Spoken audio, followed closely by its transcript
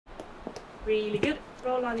Really good.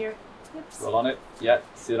 Roll on your hips. Roll on it. Yeah,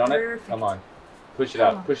 sit on Perfect. it. Come on. Push it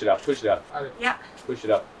up, push it up, push it up. Yeah. Push it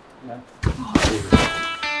up. Yeah.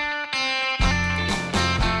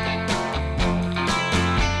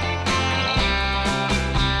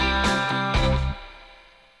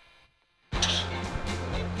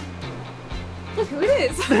 Look who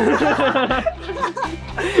it is!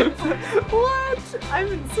 What? I'm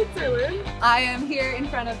in Switzerland. I am here in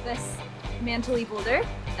front of this mantle-y boulder,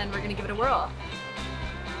 and we're gonna give it a whirl.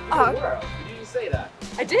 Did you say that?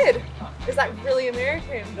 I did. Is that really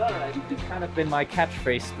American? No, it's kind of been my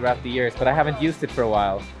catchphrase throughout the years, but I haven't used it for a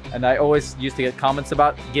while. And I always used to get comments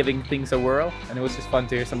about giving things a whirl, and it was just fun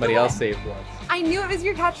to hear somebody else say it once. I knew it was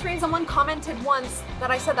your catchphrase. Someone commented once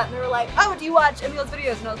that I said that, and they were like, "Oh, do you watch Emil's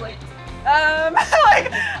videos?" And I was like,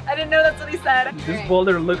 like, I didn't know that's what he said. This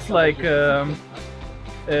boulder looks like a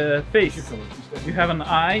face. You have an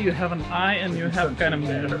eye, and you have kind of...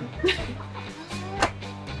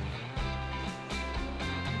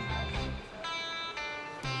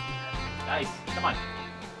 Nice, come on.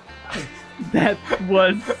 That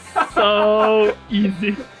was so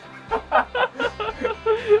easy.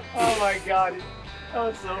 Oh my god, that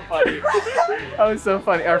was so funny. That was so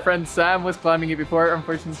funny. Our friend Sam was climbing it before.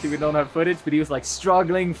 Unfortunately, we don't have footage, but he was like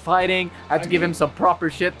struggling, fighting. I had to give him some proper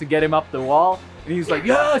shit to get him up the wall. And he was like,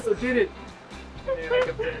 yes, I did it. And I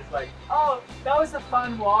kept saying, it's like, oh, that was a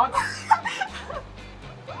fun walk.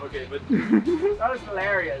 Okay, but that was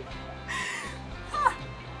hilarious.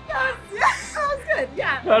 That was good,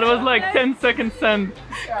 yeah. That was like 10 seconds and...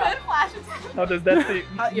 Good flash attack. How does that feel?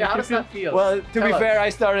 Yeah, how does that feel? Well, to be fair, I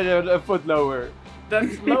started a foot lower.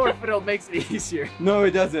 That lower foot makes it easier. No,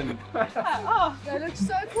 it doesn't. Oh, that looks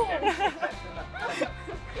so cool.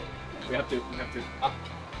 We have to up.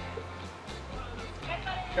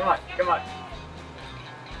 Come on, come on.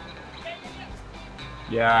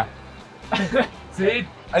 Yeah. See?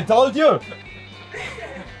 I told you!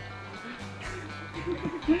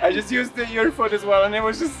 I just used your foot as well, and it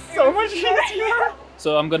was just so much easier.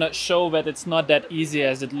 So I'm gonna show that it's not that easy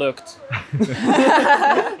as it looked.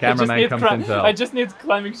 Cameraman comes in. I just need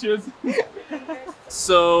climbing shoes.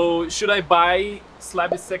 So should I buy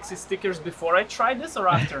Slabby Sexy stickers before I try this or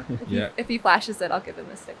after? Yeah. If he flashes it, I'll give him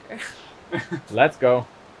a sticker. Let's go.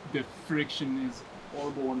 The friction is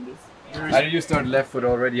horrible on this. Either you start left foot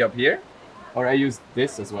already up here, or I use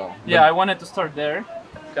this as well. Yeah, I wanted to start there.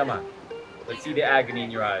 Come on. Let's see the agony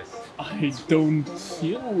in your eyes. I don't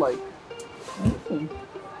feel like anything.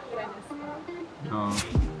 No.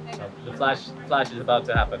 The flash is about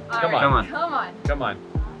to happen. All Come right, on. Come on. Come on.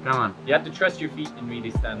 Come on. You have to trust your feet and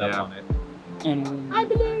really stand up on it. And I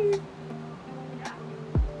believe.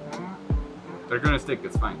 They're gonna stick,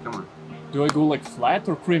 it's fine, come on. do I go like flat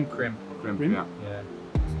or crimp? Crimp. Crimp, Crimp? yeah. Yeah.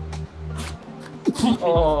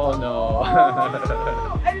 Oh no.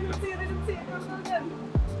 Oh, I didn't see it. That was so good.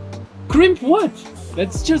 Crimp what?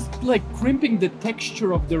 That's just like crimping the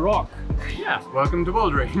texture of the rock. Yeah. Welcome to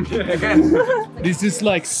bouldering again. This is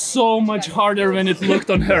like so much harder than it looked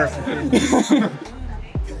on her.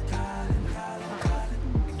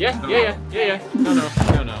 Yeah. No. Yeah.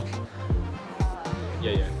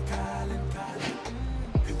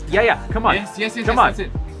 Yeah. Come on. Yes, Come on. that's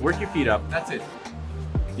it. Work your feet up. That's it.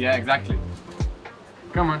 Yeah, exactly.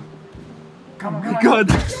 Come on. Come on.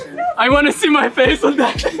 God, I want to see my face on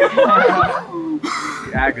that.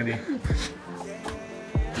 The agony.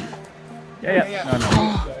 Yeah.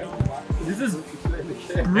 No. This is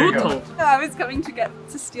brutal. No, I was coming to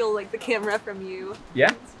steal like the camera from you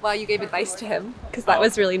Yeah? while you gave advice to him because that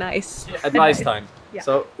was really nice. Advice time. Yeah.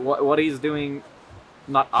 So what he's doing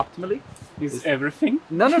not optimally? Is everything?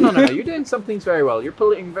 No. You're doing some things very well. You're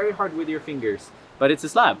pulling very hard with your fingers, but it's a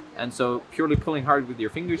slab, and so purely pulling hard with your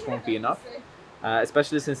fingers won't be enough.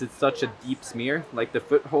 Especially since it's such a deep smear. Like the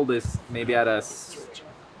foothold is maybe at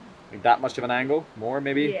like that much of an angle, more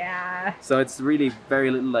maybe. Yeah. So it's really very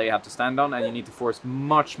little that you have to stand on, and you need to force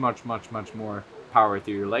much more power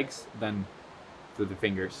through your legs than through the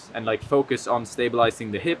fingers, and like focus on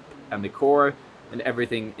stabilizing the hip and the core and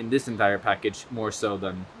everything in this entire package more so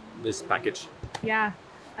than this package. Yeah,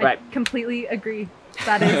 Right. I completely agree.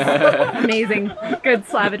 That is amazing. Good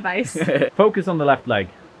slab advice. Focus on the left leg.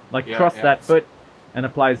 Like trust yeah. that foot and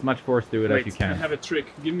apply as much force to it as you I can. have a trick.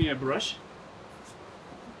 Give me a brush.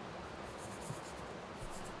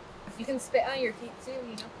 You can spit on your feet too,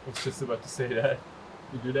 you know. I was just about to say that.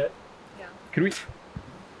 You do that? Yeah. Could we?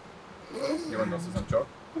 You want also some chalk?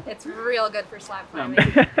 It's real good for slab climbing.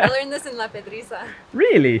 I learned this in La Pedriza.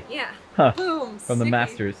 Really? Yeah. Huh. Boom. From the sticky.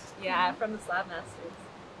 masters. Yeah, from the slab masters.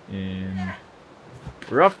 In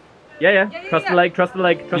rough. Yeah. Trust the leg. Trust the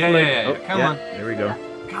leg. Trust the leg. Yeah. Oh, Come on. There we go.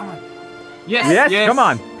 Come on. Yes, Yes, come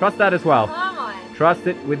on. Trust that as well. Come on. Trust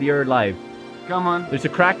it with your life. Come on. There's a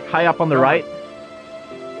crack high up on the right.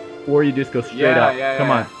 Or you just go straight up. Come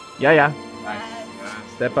on. Yeah.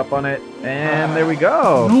 Step up on it. And there we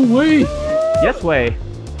go. No way. Yes way.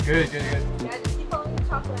 Good. Yeah, just keep following the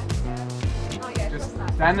chocolate. Yeah. Oh yeah, Just trust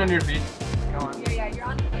that. stand on your feet. Come on. Yeah, you're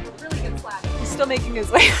on a really good slab. He's still making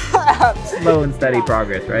his way up. Slow and steady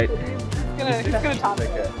progress, right? He's gonna top it.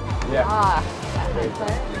 Yeah. Ah.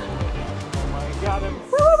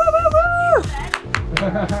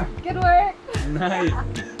 Good work. Nice.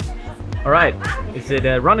 All right. Is it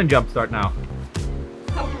a run and jump start now?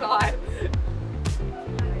 Oh god.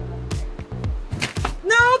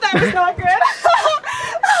 No, that was not good.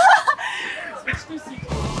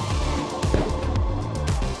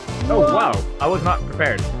 Oh wow. I was not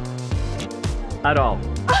prepared. At all.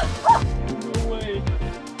 No way.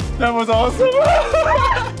 That was awesome.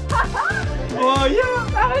 Oh yeah.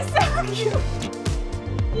 That was so cute.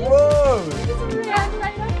 Whoa. You just ran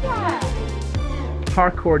right up that.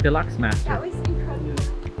 Parkour Deluxe That Master. was incredible.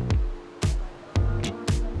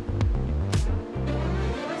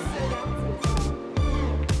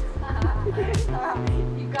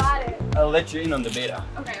 You got it. I'll let you in on the beta.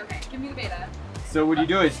 Okay. Give me the beta. So what you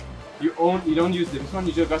do is you don't use this one.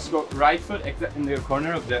 You just go right foot exact in the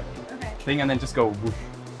corner of the Okay. thing and then just go whoosh.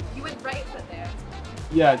 You went right foot there.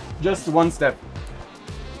 Yeah, just one step.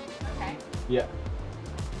 Okay. Yeah.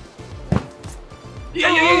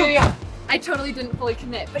 Yeah. I totally didn't fully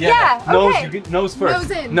commit, but Nose, okay. you get nose first.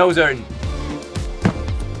 Nose in. Nose in.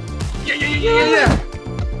 Yeah.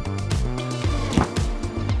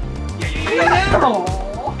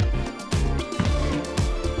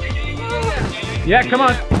 Yeah, come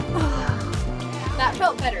on. That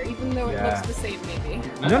felt better, even though it Yeah. looks the same, maybe.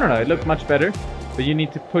 No. It looked much better. But you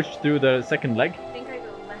need to push through the second leg. I think I go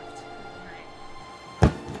left.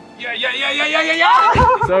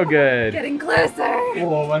 Yeah. So good. Getting closer.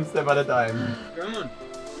 Oh, one step at a time. Come on.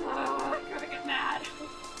 I'm gonna get mad.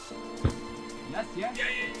 Yeah.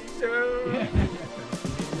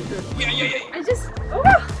 I just.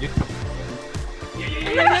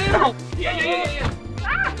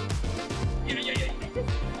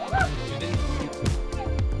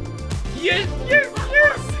 Yes.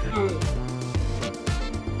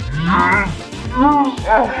 I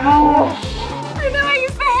know I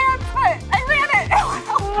used my hands, but I ran it.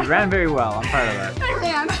 You ran very well. I'm proud of that. I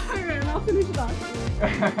ran. I'll finish it off.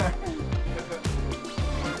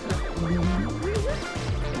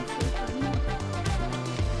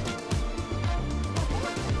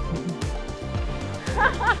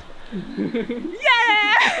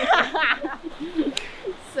 Yeah!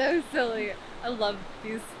 So silly. I love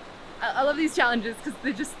these challenges because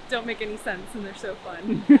they just don't make any sense and they're so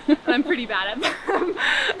fun. And I'm pretty bad at them.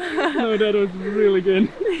 No, that was really good.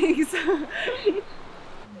 Thanks.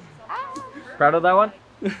 Proud of that one?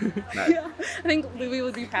 Yeah, I think Louis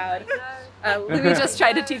would be proud. Louis just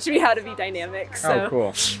tried to teach me how to be dynamic. So. Oh,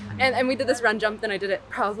 cool. And we did this run jump, and I did it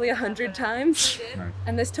probably 100 times. Nice.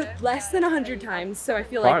 And this took less than 100 times, so I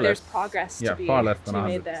feel Far like there's less. progress Yeah, to be far less than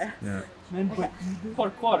made 100. there. Yeah.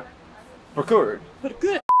 Parkour. Parkour.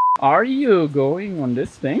 Are you going on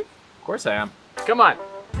this thing? Of course I am. Come on.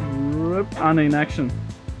 On in action.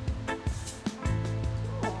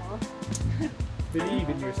 Believe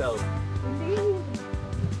in yourself.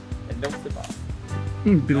 And don't slip off.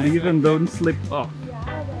 Believe and don't slip off.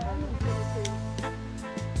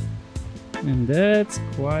 And that's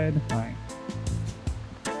quite high.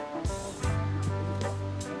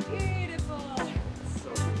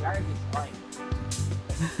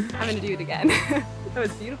 I'm gonna do it again. That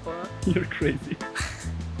was beautiful. You're crazy.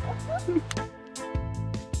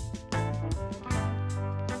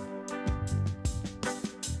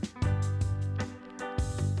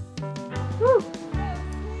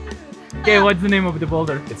 Okay, what's the name of the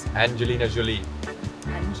boulder? It's Angelina Jolie.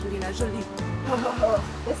 Angelina Jolie.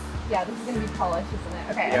 This is gonna be polished, isn't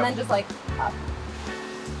it? Okay, Yep. and then just like up.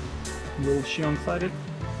 Will she on-side it?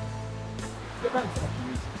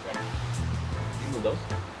 Move those.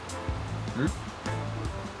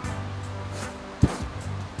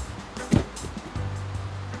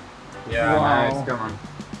 Yeah, Wow. nice. Come on.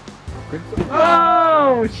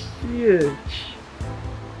 Oh shit!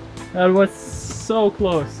 That was so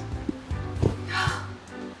close.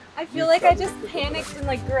 I feel like I just panicked and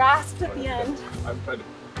like grasped at the end. I'm trying to.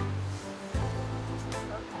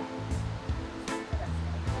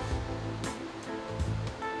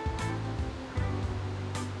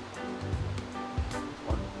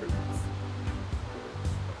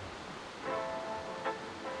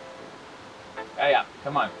 Yeah,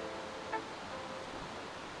 come on.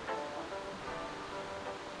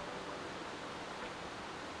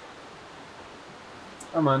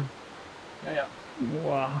 Come on. Yeah.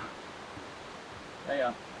 Wow.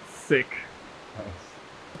 Yeah. Sick.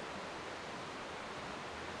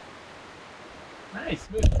 Nice.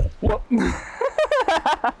 Good. What?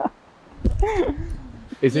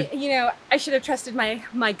 Is it? You know, I should have trusted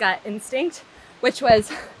my gut instinct, which was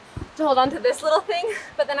to hold on to this little thing,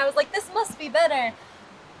 but then I was like, this must be better.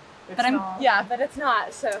 But it's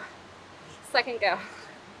not, so second go.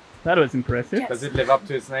 That was impressive. Yes. Does it live up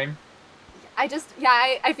to its name? I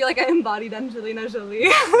feel like I embodied Angelina Jolie.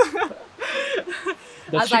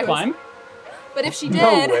 Does she climb? But if she did,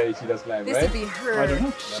 No way she does climb, this right? would be her I don't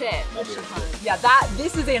know. shit. That'd be her shit. Yeah,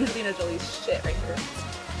 this is Angelina Jolie's shit right here.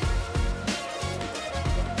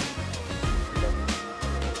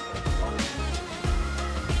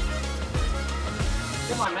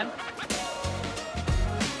 Come on, man.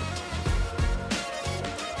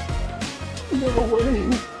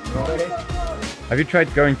 Have you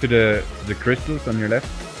tried going to the crystals on your left?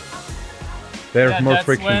 There's more that's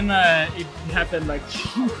friction. when it happened like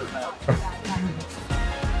super fast.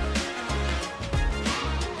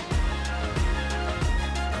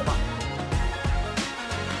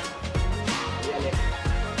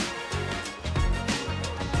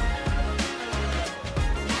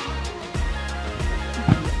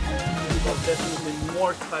 Definitely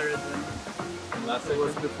more tired than Last it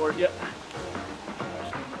was before. Yeah.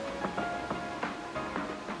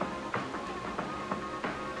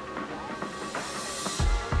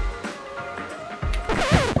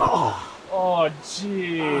 Oh,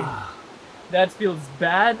 gee. That feels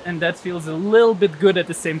bad and that feels a little bit good at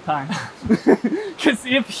the same time. Because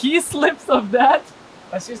if he slips of that,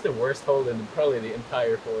 That's just the worst hole in probably the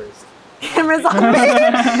entire forest. Cameras on me.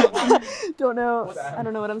 Don't know. I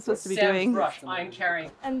don't know what I'm supposed to be Sam's doing. brush, I'm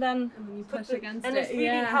carrying. And then you put push the, against and it, it really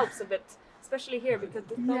yeah. helps a bit, especially here because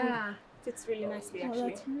the thumb Yeah. fits really nicely Oh, actually.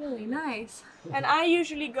 that's really nice. And I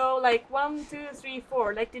usually go like 1, 2, 3,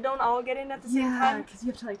 4. Like they don't all get in at the same Yeah, time. because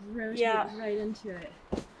you have to like rotate Yeah. right into it.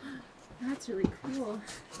 That's really cool.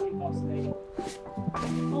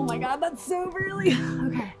 Oh my god, that's so burly.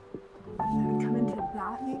 Okay. Come into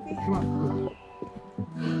that maybe?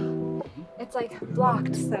 It's like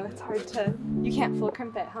blocked, so it's hard to. You can't full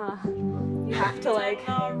crimp it, huh? You have to like.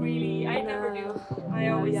 No, really, I never do. I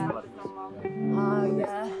always yeah. put the thumb on. Oh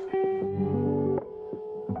yeah.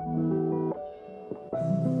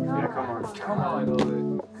 Yeah, come on. Come on.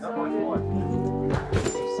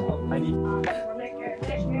 I need.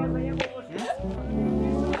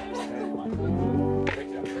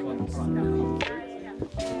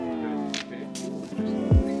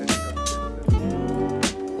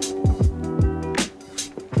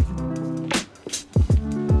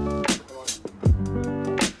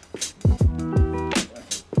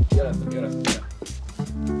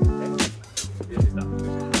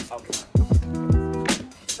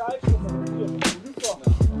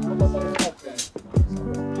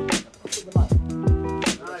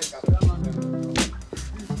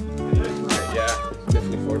 Yeah,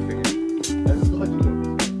 definitely four figure.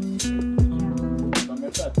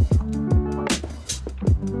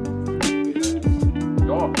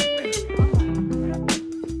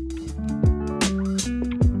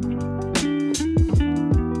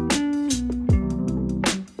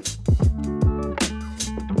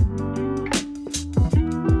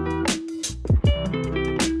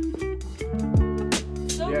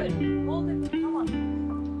 So good. Hold it. Come on.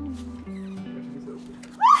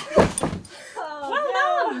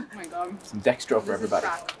 Oh my god. Some dextro for everybody.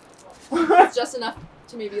 It's just enough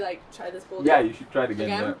to maybe like try this boulder. Yeah, you should try it again.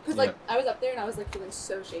 Again? Because Yeah. like I was up there and I was like feeling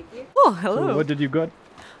so shaky. Oh, hello. So what did you got?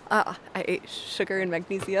 I ate sugar and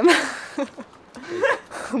magnesium. Chocolate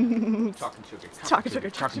sugar. Chocolate sugar.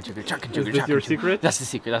 Chocolate sugar. Chocolate Is this your secret? That's the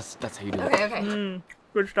secret. That's how you do it. Okay, okay.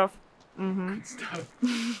 good stuff.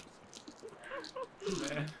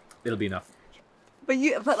 It'll be enough. But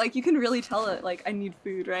like you can really tell it like I need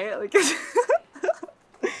food, right? Like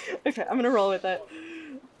okay, I'm gonna roll with it.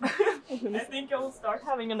 I think I'll start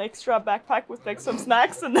having an extra backpack with like some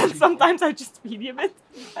snacks, and then sometimes I just feed you a bit,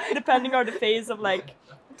 depending on the phase of like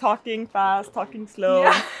talking fast, talking slow,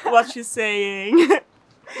 Yeah. what she's saying.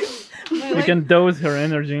 You can dose her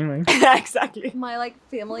energy. Like. Yeah, exactly. My like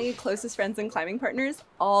family, closest friends, and climbing partners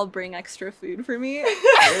all bring extra food for me.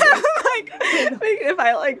 like if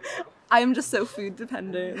I like, I'm just so food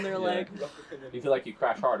dependent, and they're like, You feel like you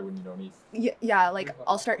crash hard when you don't eat. yeah, like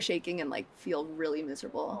I'll start shaking and like feel really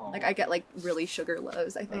miserable. Like I get like really sugar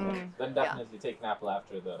lows, I think. Then definitely take an apple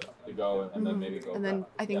after the go, and then maybe go. And then back.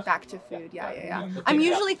 I think back to food. Yeah. Take I'm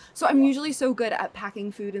an usually so good at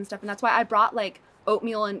packing food and stuff, and that's why I brought like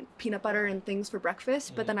oatmeal and peanut butter and things for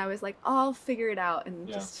breakfast. But then I was like, I'll figure it out and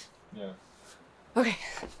Yeah. just Yeah. Okay.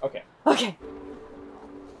 Okay. Okay.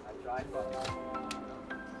 I tried, but...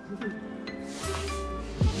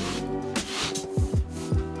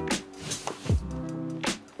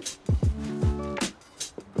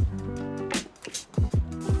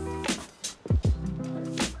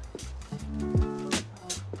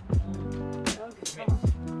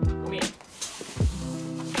 Kom igen.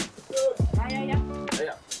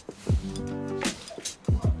 Ja.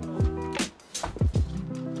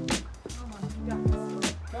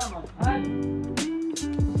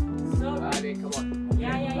 Alright, come on.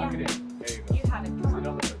 Yeah. Lock it in. There you go. You have it. Sit on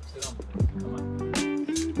the foot. Sit on the foot. Come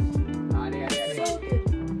on. Alright. So good.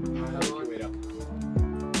 Come on. Wait up.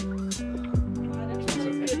 That's It's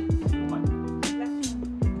okay. good. Come on.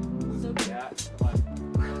 So good. Yeah, come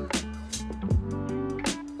on.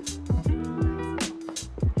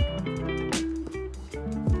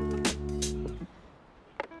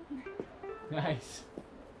 Nice.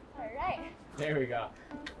 All right. There we go.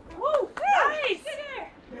 Woo! Nice.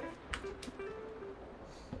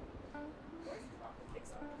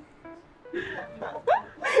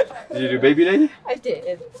 Did you do baby lady? I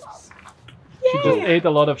did. She just ate a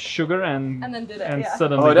lot of sugar and And then did it. and Yeah.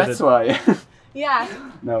 suddenly Oh, did that's it. why. Yeah.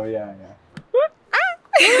 No, yeah.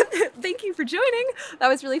 Thank you for joining. That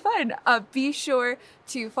was really fun. Be sure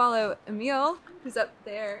to follow Emil, who's up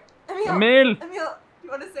there. Emil! Emil, you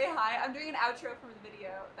want to say hi? I'm doing an outro from the video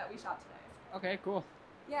that we shot today. Okay, cool.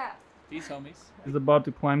 Yeah. Peace, homies. Is about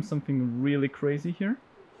to climb something really crazy here.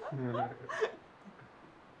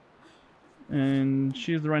 And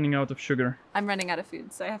she's running out of sugar. I'm running out of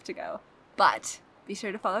food, so I have to go. But be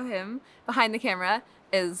sure to follow him. Behind the camera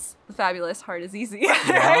is the fabulous Hard is Easy.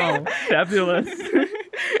 Wow, fabulous.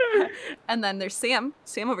 And then there's Sam.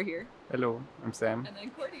 Sam over here. Hello, I'm Sam. And then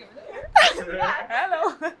Courtney over there.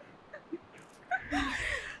 Hello.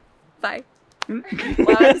 Bye.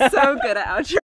 Wow, I'm so good at outro.